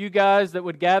people like you guys that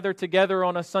would gather together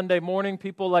on a Sunday morning,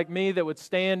 people like me that would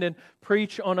stand and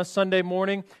preach on a Sunday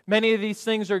morning. Many of these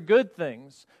things are good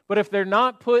things, but if they're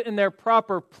not put in their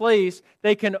proper place,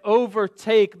 they can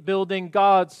overtake building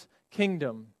God's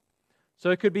kingdom. So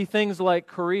it could be things like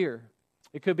career.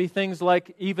 It could be things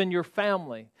like even your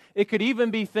family. It could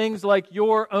even be things like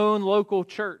your own local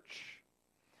church.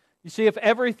 You see, if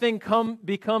everything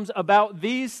becomes about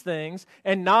these things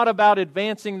and not about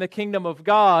advancing the kingdom of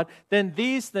God, then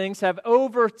these things have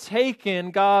overtaken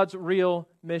God's real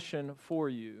mission for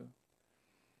you.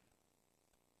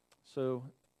 So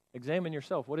examine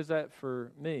yourself. What is that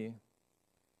for me?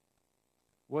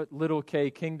 What little k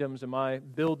kingdoms am I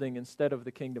building instead of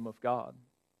the kingdom of God?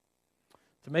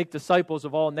 To make disciples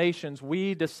of all nations,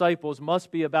 we disciples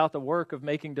must be about the work of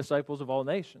making disciples of all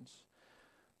nations.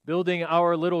 Building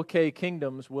our little k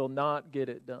kingdoms will not get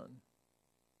it done.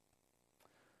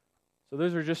 So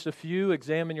those are just a few.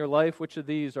 Examine your life. Which of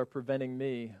these are preventing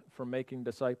me from making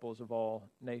disciples of all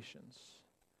nations?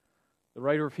 The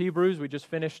writer of Hebrews, we just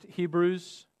finished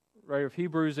Hebrews. The writer of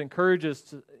Hebrews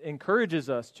encourages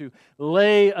us to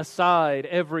lay aside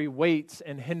every weight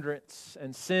and hindrance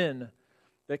and sin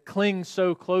that clings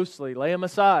so closely. Lay them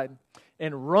aside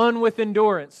and run with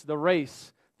endurance the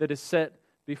race that is set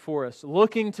before us,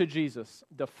 looking to Jesus,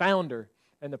 the founder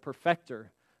and the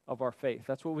perfecter of our faith.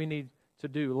 That's what we need to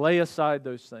do. Lay aside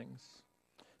those things.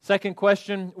 Second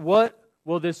question, what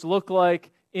will this look like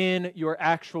in your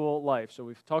actual life? So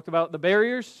we've talked about the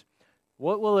barriers.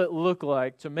 What will it look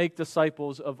like to make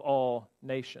disciples of all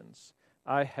nations?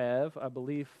 I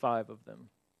believe, 5 of them.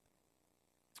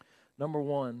 Number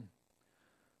one,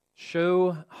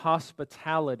 show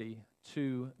hospitality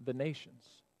to the nations.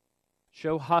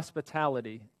 Show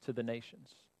hospitality to the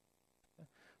nations.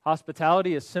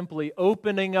 Hospitality is simply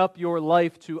opening up your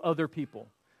life to other people.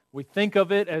 We think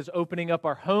of it as opening up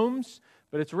our homes,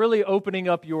 but it's really opening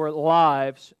up your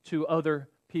lives to other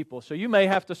people. So you may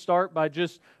have to start by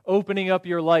just opening up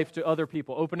your life to other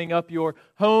people, opening up your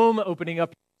home, opening up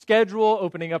your schedule,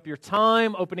 opening up your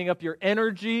time, opening up your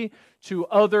energy to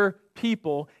other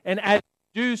people. And as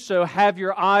you do so, have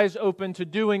your eyes open to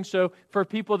doing so for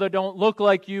people that don't look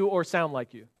like you or sound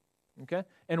like you. Okay?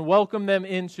 And welcome them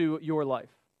into your life.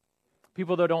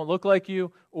 People that don't look like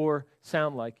you or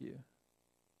sound like you.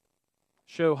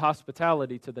 Show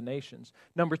hospitality to the nations.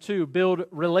 Number two, build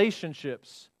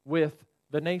relationships with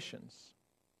the nations.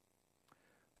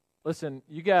 Listen,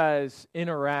 you guys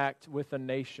interact with the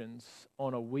nations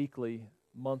on a weekly,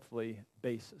 monthly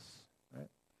basis, right?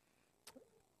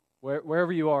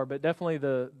 Wherever you are, but definitely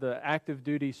the active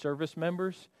duty service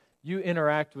members, you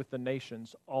interact with the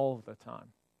nations all the time.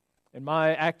 In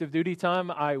my active duty time,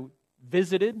 I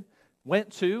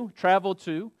traveled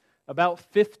to about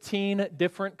 15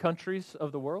 different countries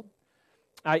of the world.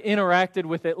 I interacted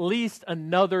with at least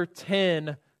another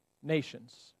 10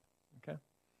 nations. Okay?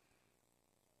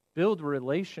 Build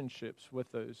relationships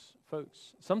with those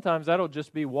folks. Sometimes that'll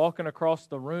just be walking across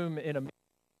the room in a meeting.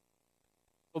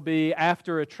 It'll be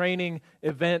after a training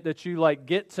event that you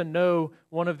get to know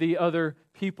one of the other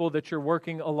people that you're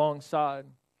working alongside.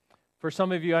 For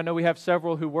some of you, I know we have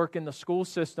several who work in the school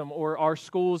system or our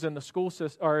schools in the school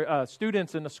system, or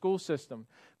students in the school system.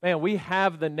 Man, we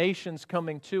have the nations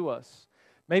coming to us.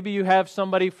 Maybe you have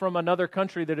somebody from another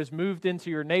country that has moved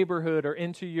into your neighborhood or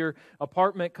into your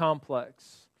apartment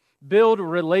complex. Build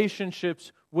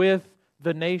relationships with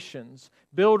the nations.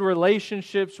 Build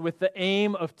relationships with the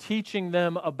aim of teaching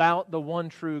them about the one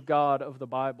true God of the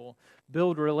Bible.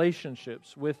 Build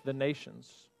relationships with the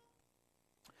nations.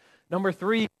 Number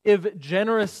three, give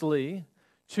generously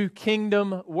to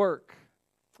kingdom work.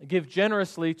 Give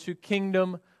generously to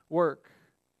kingdom work.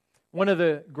 One of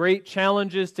the great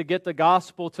challenges to get the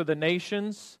gospel to the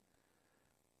nations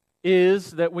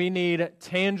is that we need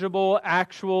tangible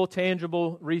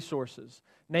resources,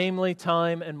 namely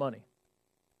time and money.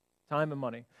 Time and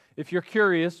money. If you're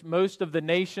curious, most of the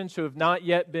nations who have not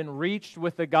yet been reached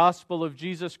with the gospel of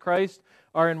Jesus Christ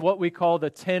are in what we call the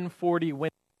 1040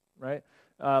 window, right?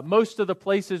 Most of the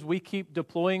places we keep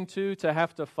deploying to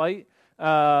have to fight,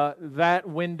 that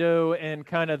window and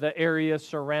kind of the area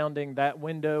surrounding that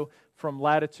window from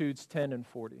latitudes 10 and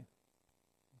 40.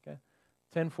 Okay?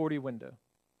 1040 window.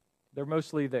 They're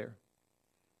mostly there.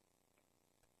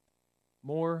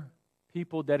 More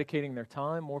people dedicating their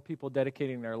time, more people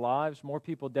dedicating their lives, more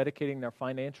people dedicating their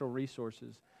financial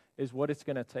resources is what it's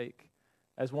going to take.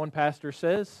 As one pastor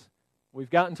says, we've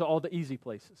gotten to all the easy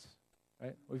places.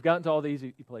 Right? We've gotten to all the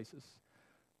easy places.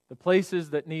 The places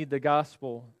that need the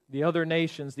gospel, the other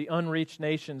nations, the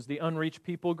unreached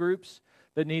people groups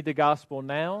that need the gospel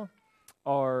now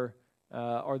are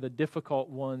the difficult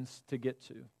ones to get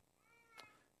to.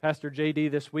 Pastor J.D.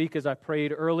 this week, as I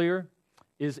prayed earlier,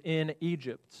 is in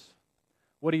Egypt.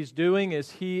 What he's doing is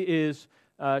he is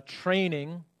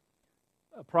training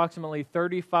approximately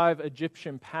 35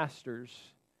 Egyptian pastors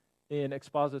in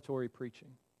expository preaching.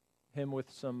 Him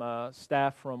with some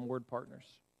staff from Word Partners.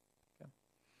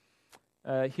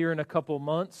 Okay. Here in a couple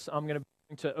months, I'm going to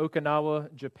be going to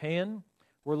Okinawa, Japan.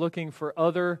 We're looking for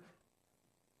other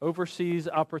overseas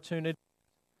opportunities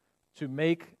to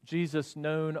make Jesus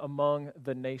known among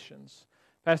the nations.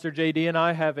 Pastor J.D. and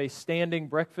I have a standing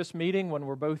breakfast meeting when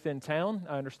we're both in town.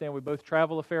 I understand we both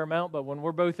travel a fair amount, but when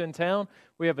we're both in town,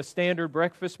 we have a standard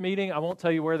breakfast meeting. I won't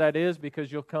tell you where that is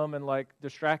because you'll come and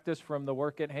distract us from the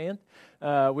work at hand,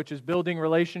 which is building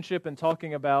relationship and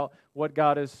talking about what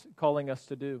God is calling us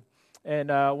to do. And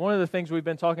one of the things we've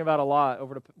been talking about a lot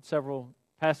over the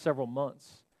past several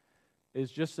months is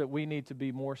just that we need to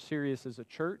be more serious as a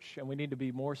church, and we need to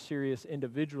be more serious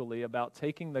individually about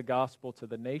taking the gospel to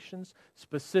the nations,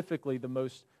 specifically the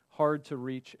most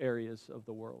hard-to-reach areas of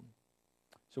the world.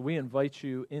 So we invite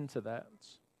you into that.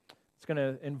 It's going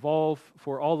to involve,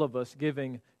 for all of us,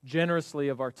 giving generously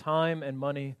of our time and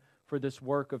money for this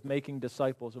work of making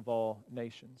disciples of all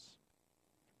nations.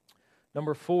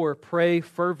 Number 4, pray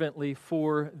fervently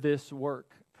for this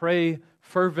work. Pray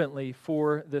fervently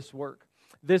for this work.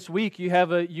 This week, you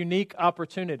have a unique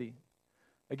opportunity.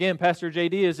 Again, Pastor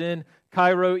J.D. is in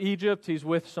Cairo, Egypt. He's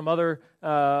with some other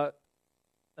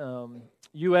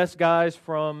U.S. guys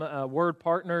from Word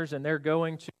Partners, and they're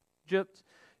going to Egypt.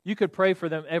 You could pray for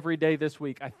them every day this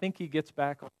week. I think he gets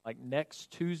back on like next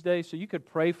Tuesday, so you could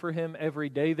pray for him every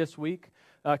day this week.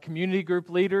 Community group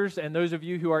leaders and those of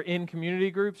you who are in community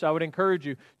groups, I would encourage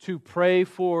you to pray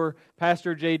for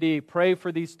Pastor JD, pray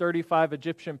for these 35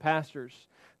 Egyptian pastors,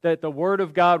 that the Word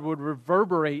of God would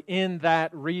reverberate in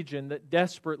that region that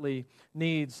desperately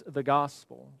needs the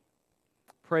gospel.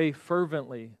 Pray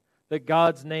fervently that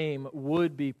God's name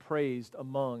would be praised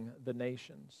among the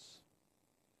nations.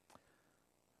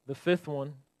 The fifth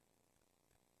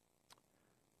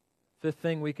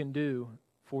thing we can do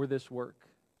for this work,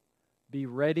 be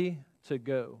ready to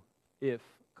go if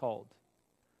called.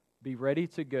 Be ready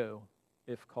to go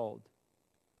if called.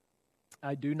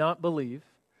 I do not believe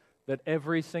that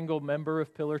every single member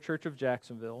of Pillar Church of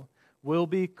Jacksonville will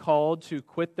be called to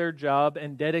quit their job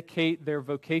and dedicate their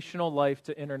vocational life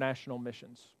to international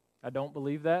missions. I don't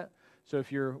believe that. So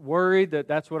if you're worried that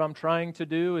that's what I'm trying to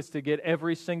do, is to get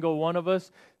every single one of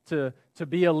us to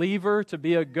be a leaver, to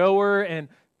be a goer, and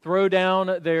throw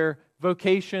down their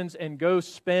vocations and go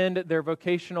spend their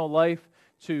vocational life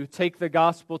to take the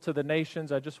gospel to the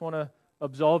nations, I just want to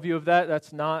absolve you of that.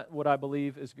 That's not what I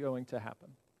believe is going to happen.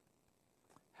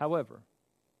 However,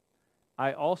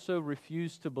 I also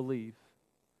refuse to believe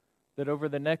that over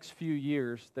the next few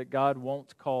years that God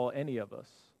won't call any of us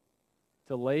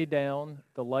to lay down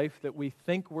the life that we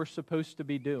think we're supposed to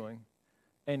be doing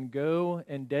and go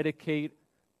and dedicate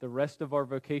the rest of our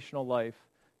vocational life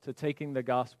to taking the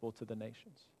gospel to the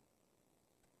nations.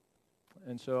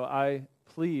 And so I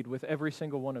plead with every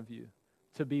single one of you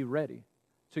to be ready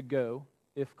to go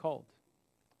if called.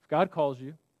 If God calls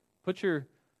you,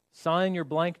 sign your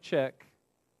blank check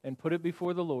and put it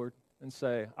before the Lord and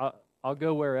say, I'll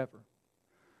go wherever.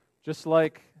 Just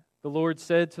like the Lord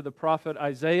said to the prophet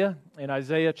Isaiah in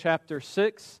Isaiah chapter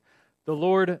 6, the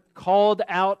Lord called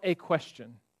out a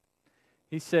question.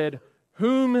 He said,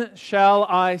 "Whom shall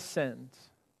I send?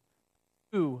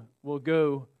 Who will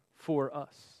go for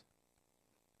us?"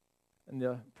 And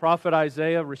the prophet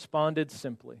Isaiah responded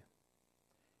simply,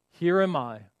 "Here am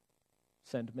I,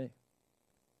 send me."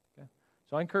 Okay?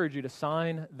 So I encourage you to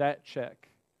sign that check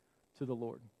to the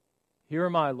Lord. Here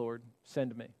am I, Lord,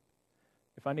 send me.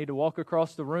 If I need to walk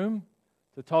across the room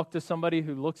to talk to somebody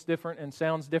who looks different and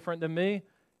sounds different than me,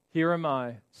 here am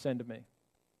I, send me.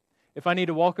 If I need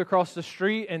to walk across the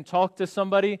street and talk to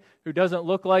somebody who doesn't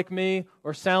look like me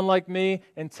or sound like me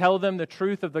and tell them the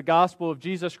truth of the gospel of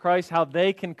Jesus Christ, how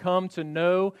they can come to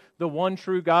know the one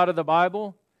true God of the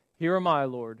Bible, here am I,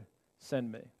 Lord,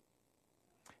 send me.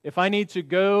 If I need to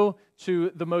go to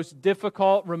the most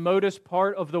difficult, remotest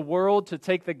part of the world to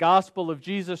take the gospel of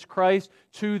Jesus Christ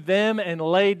to them and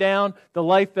lay down the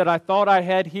life that I thought I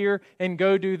had here and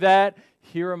go do that,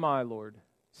 here am I, Lord,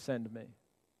 send me.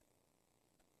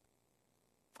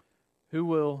 Who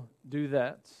will do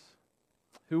that?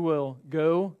 Who will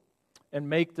go and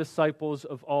make disciples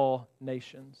of all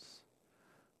nations?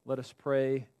 Let us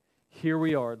pray. Here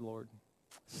we are, Lord.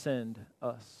 Send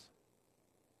us.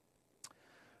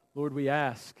 Lord, we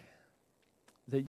ask